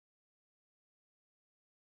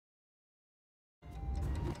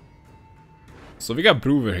So we got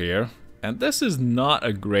Brewer here, and this is not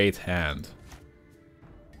a great hand.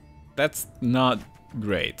 That's not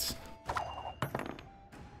great.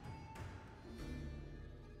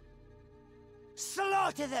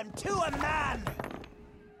 Slaughter them to a man!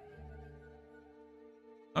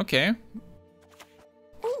 Okay.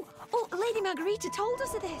 Oh, Lady Margarita told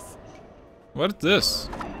us of this. What is this?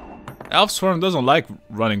 Elf Swarm doesn't like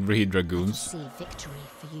running Reed Dragoons. See victory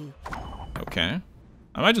for you. Okay.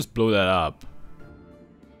 I might just blow that up.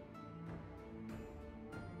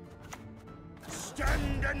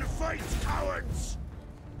 Stand and fight, cowards!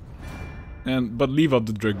 But leave out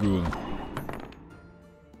the Dragoon.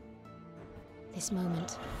 This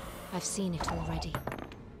moment, I've seen it already.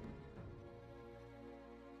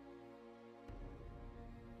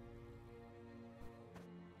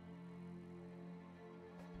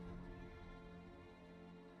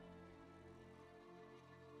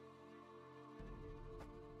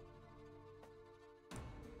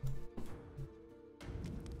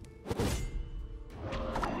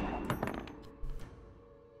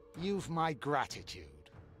 You've my gratitude.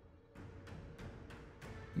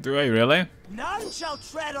 Do I really? None shall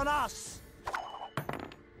tread on us!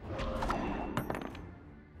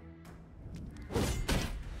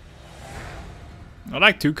 I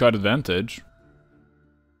like 2-card advantage.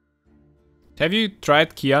 Have you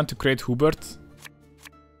tried Kian to create Hubert?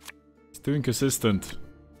 It's too inconsistent.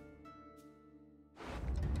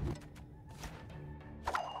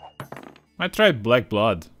 I tried Black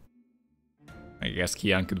Blood. I guess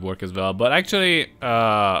Kian could work as well, but actually,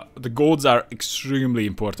 the golds are extremely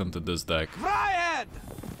important to this deck. Riot!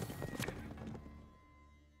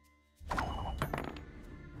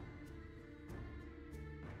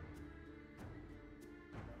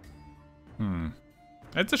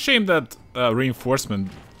 It's a shame that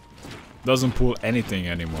reinforcement doesn't pull anything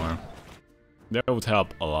anymore. That would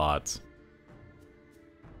help a lot.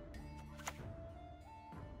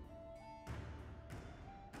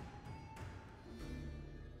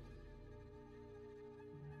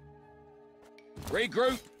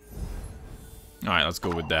 Regroup! Alright, let's go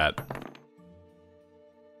with that.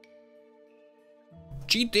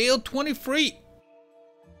 GTL 23!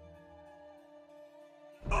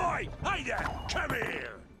 Oi! Hey there! Come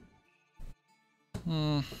here!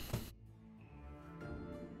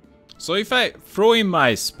 So if I throw in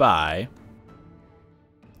my spy,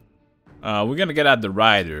 we're gonna get at the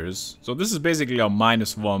riders. So this is basically a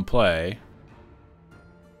 -1 play.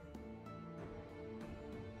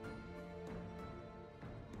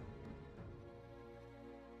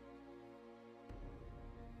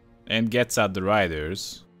 And gets at the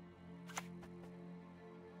riders.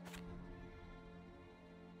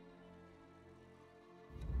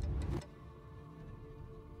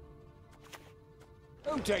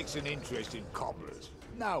 Who takes an interest in cobblers?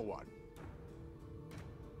 No one.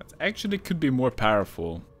 That actually could be more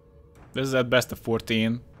powerful. This is at best a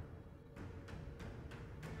 14.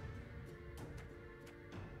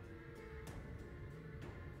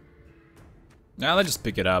 Now let's just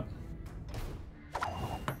pick it up.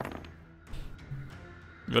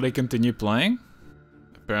 Will he continue playing?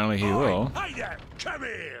 Apparently he will. Hey there! Come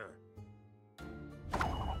here!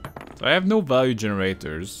 So I have no value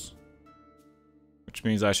generators, which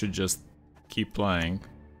means I should just keep playing.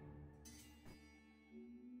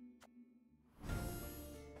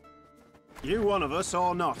 You one of us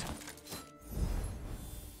or not?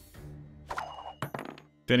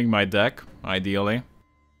 Thinning my deck, ideally.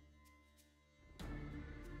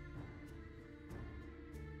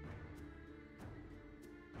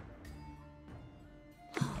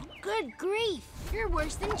 Good grief! You're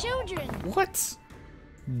worse than children. What?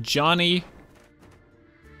 Johnny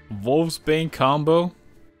Wolfsbane combo?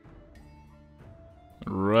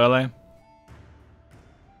 Really?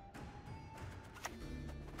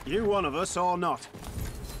 You one of us or not?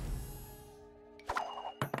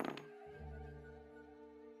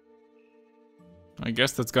 I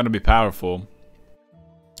guess that's gonna be powerful.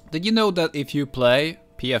 Did you know that if you play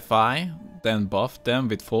PFI, then buff them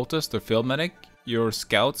with Foltest or Filmatic, your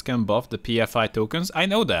scouts can buff the PFI tokens? I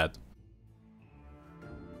know that.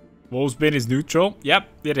 Wolfsbane is neutral? Yep,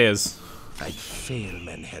 it is. I fail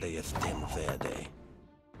men herrieth dem verde.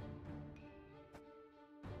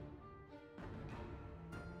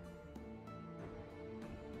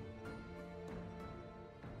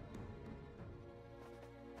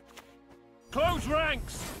 Close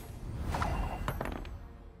ranks!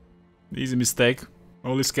 Easy mistake.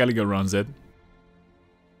 Only Skellige runs it.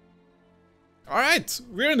 Alright,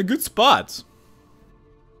 we're in a good spot.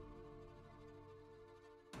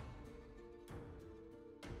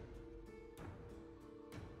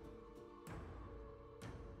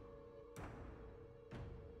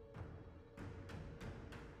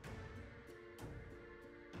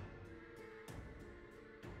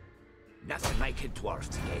 Nothing like a dwarf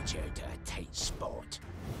to get you out of a tight spot.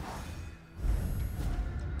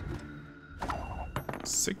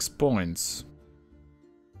 6 points.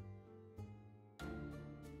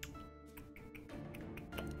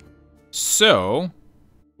 So,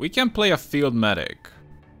 we can play a field medic.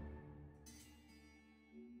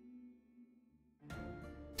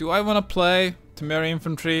 Do I want to play Temeri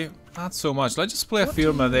infantry? Not so much. Let's just play a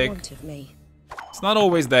field medic. It's not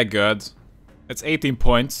always that good. It's 18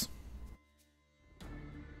 points.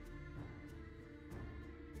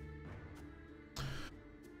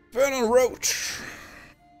 Vernon Roach.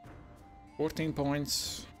 14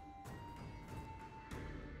 points.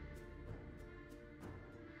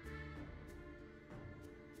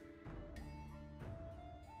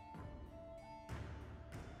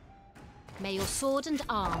 May your sword and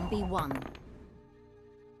arm be one.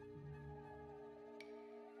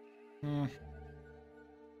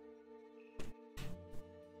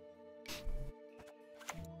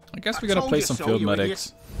 I guess we gotta play some field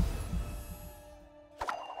medics.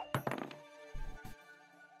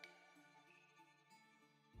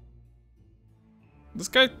 This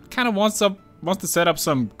guy kind of wants to set up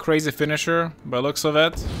some crazy finisher by the looks of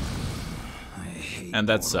it, and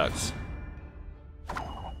that sucks.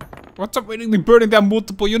 What's up with burning down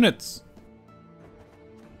multiple units?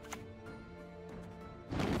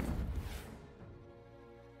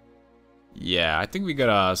 Yeah, I think we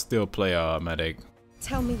gotta still play a medic.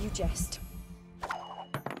 Tell me you jest.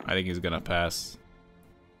 I think he's gonna pass.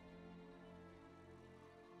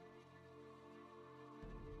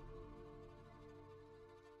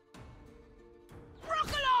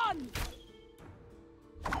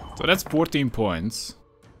 So that's 14 points.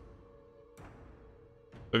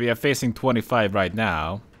 But we are facing 25 right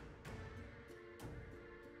now.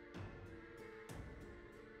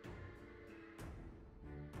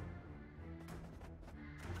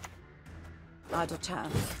 Idle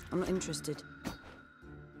chat. I'm not interested.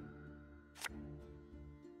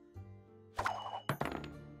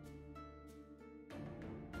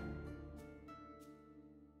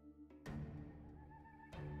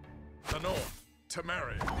 The north,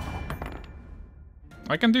 Temeri.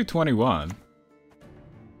 I can do 21.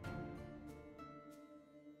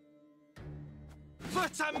 For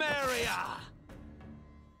Temeria!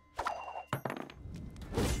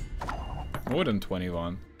 More than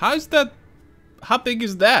 21. How is that? How big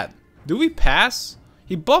is that? Do we pass?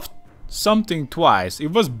 He buffed something twice.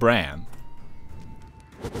 It was Bran.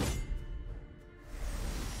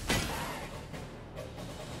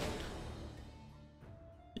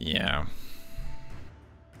 Yeah.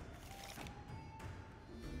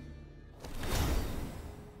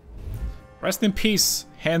 Rest in peace,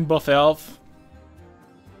 hand buff elf.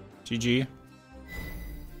 GG.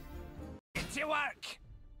 Get to work!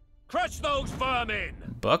 Crush those vermin!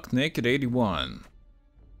 Buck Naked 81.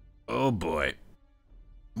 Oh boy.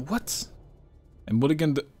 What? I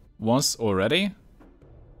mulliganed once already?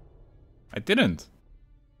 I didn't.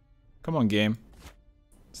 Come on, game.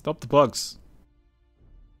 Stop the bugs.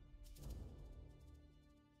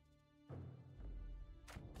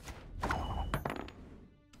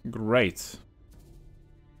 Great.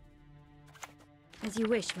 As you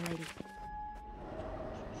wish, my lady.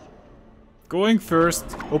 Going first,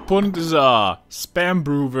 opponent is a spam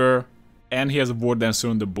brewer, and he has a war dancer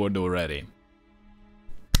on the board already.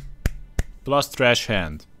 Plus trash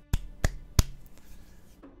hand.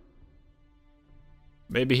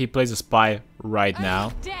 Maybe he plays a spy right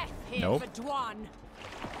now. Nope.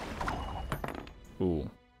 Ooh.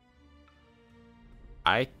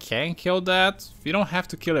 I can kill that. You don't have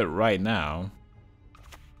to kill it right now.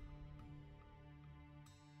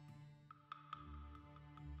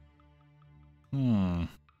 I'll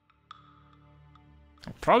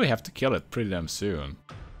probably have to kill it pretty damn soon.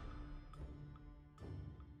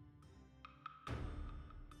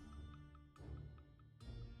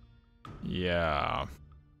 Yeah.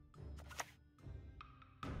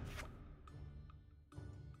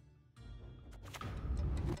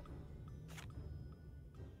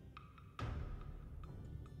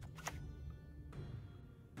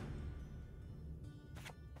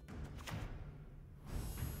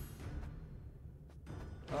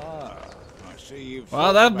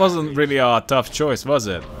 Well, that wasn't really a tough choice, was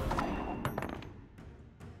it?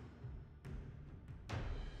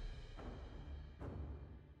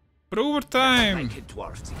 But overtime! Like a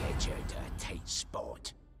dwarf to get you out of a tight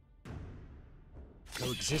spot.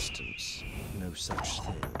 Coexistence, no such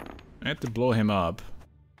thing. I had to blow him up.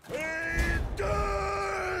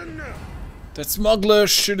 That smuggler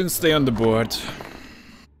shouldn't stay on the board.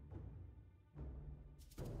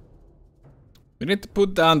 We need to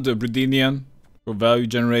put down the Bredinian for value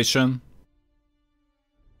generation.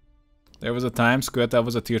 There was a time Squirta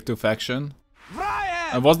was a tier 2 faction.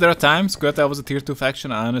 And was there a time Squirta was a tier 2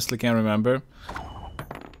 faction? I honestly can't remember.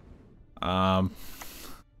 I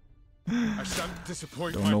shan't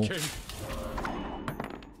disappoint Don't my know. king.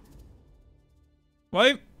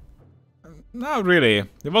 Why? Not really.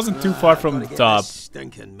 It wasn't too far from the top.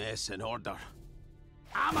 Stinking mess in order.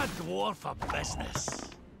 I'm a dwarf for business.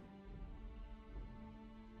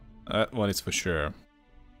 That one is for sure.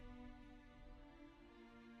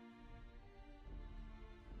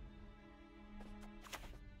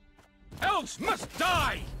 Elves must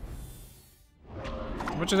die!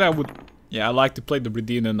 Much as I would... Yeah, I like to play the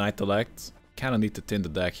Bredina Night Elect. Kinda need to thin the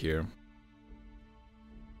deck here.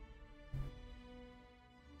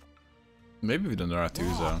 Maybe with the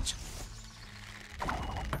Naratuza.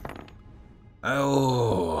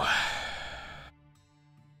 Oh.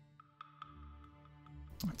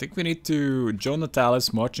 I think we need to Joe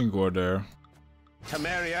Natalis marching order.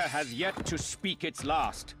 Temeria has yet to speak its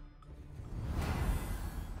last.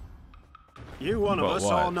 You one of But us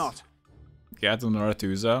what? or not? Get the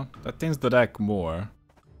Naratuza. That thins the deck more.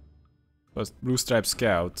 But Blue Stripe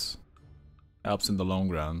Scout helps in the long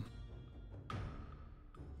run.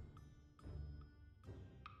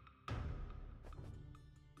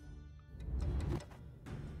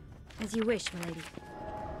 As you wish, milady.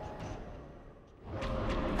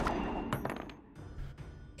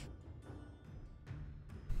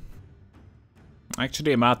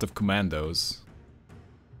 Actually, I'm out of commandos.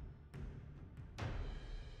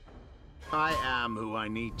 I am who I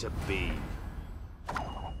need to be.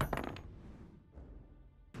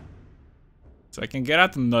 So I can get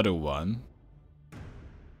out another one.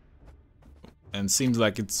 And seems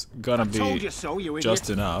like it's gonna Told be you so, you just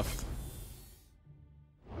idiot. enough.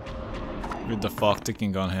 With the fog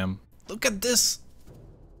ticking on him. Look at this!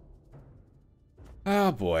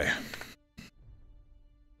 Oh boy.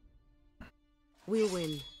 We'll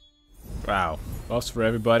win. Wow. Buffs for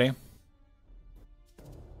everybody.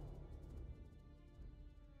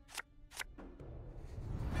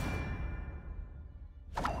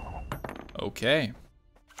 Okay.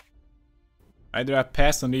 Either I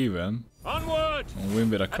pass on even, Onward! or win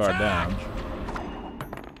with a card down.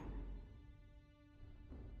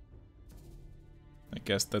 I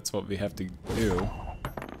guess that's what we have to do.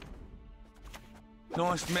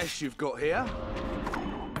 Nice mess you've got here.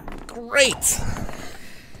 Great!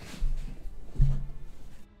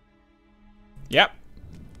 Yep.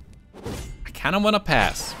 I kinda wanna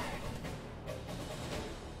pass.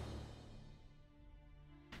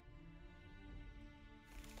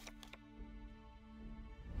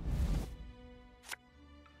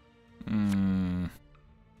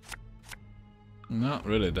 Not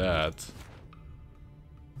really that.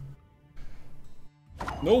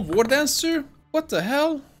 No War Dancer? What the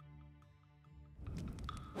hell?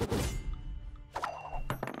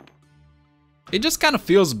 It just kind of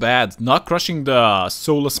feels bad not crushing the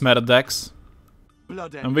soulless meta decks.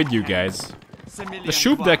 I'm with you guys. The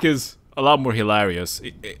Shoop deck is a lot more hilarious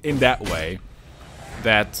in that way.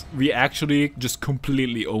 That we actually just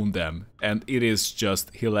completely own them. And it is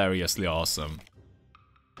just hilariously awesome.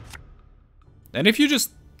 And if you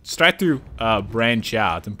just try to branch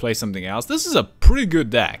out and play something else, this is a pretty good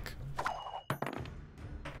deck.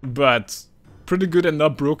 But pretty good and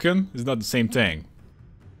not broken is not the same thing.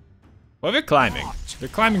 Well, they're climbing. They're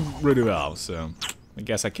climbing really well, so I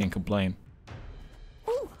guess I can't complain.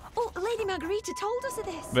 Oh, Lady Margarita told us of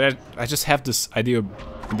this. But I just have this idea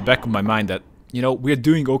in the back of my mind that, you know, we're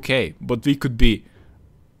doing okay, but we could be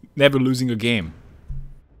never losing a game.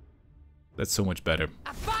 That's so much better.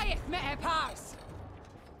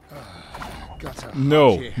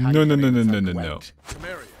 No, no, no, no, no, no, no, no.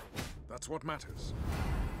 Temeria. That's what matters.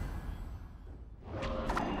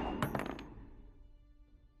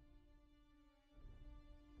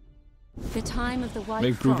 The time of the white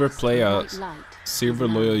Make Groover frost play and a white light silver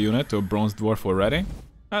is now. loyal unit to a bronze dwarf already.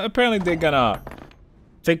 Apparently they're gonna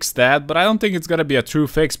fix that, but I don't think it's gonna be a true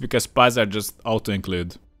fix because spies are just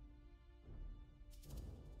auto-include.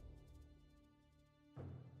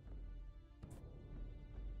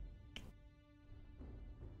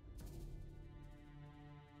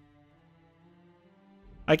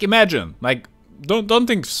 Like imagine, like don't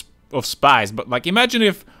think of spies, but like imagine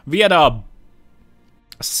if we had a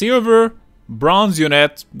silver bronze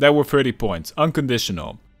unit that were 30 points,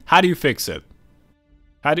 unconditional. How do you fix it?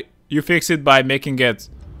 How do you fix it? By making it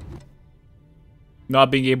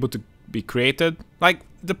not being able to be created? Like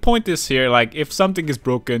the point is here, like if something is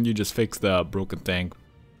broken, you just fix the broken thing.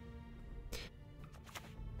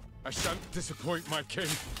 I shan't disappoint my king.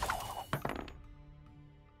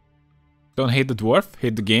 Don't hate the dwarf,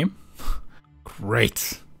 hate the game.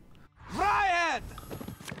 Great.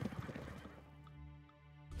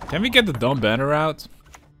 Can we get the dumb banner out?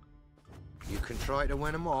 You can try to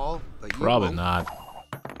win them all, but you Probably won't.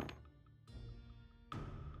 not.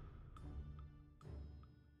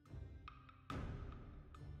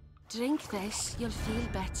 Drink this, you'll feel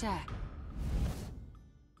better.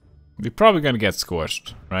 We're probably gonna get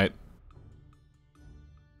squashed, right?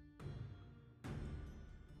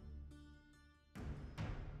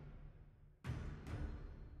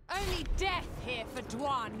 Only death here for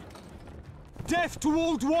Dwan. Death to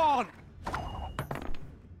all Dwan!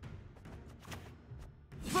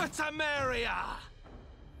 For Temeria!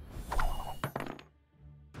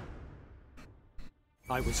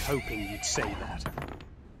 I was hoping you'd say that.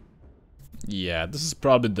 Yeah, this is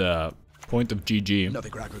probably the point of GG.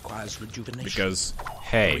 Novigrad requires rejuvenation. Because,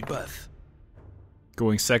 hey, Rebirth.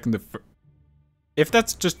 going second to if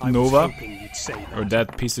that's just I was Nova hoping you'd say that. or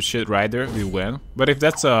that piece of shit rider, we win. But if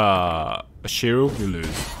that's a Shiru, we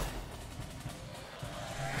lose.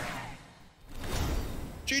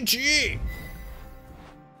 GG!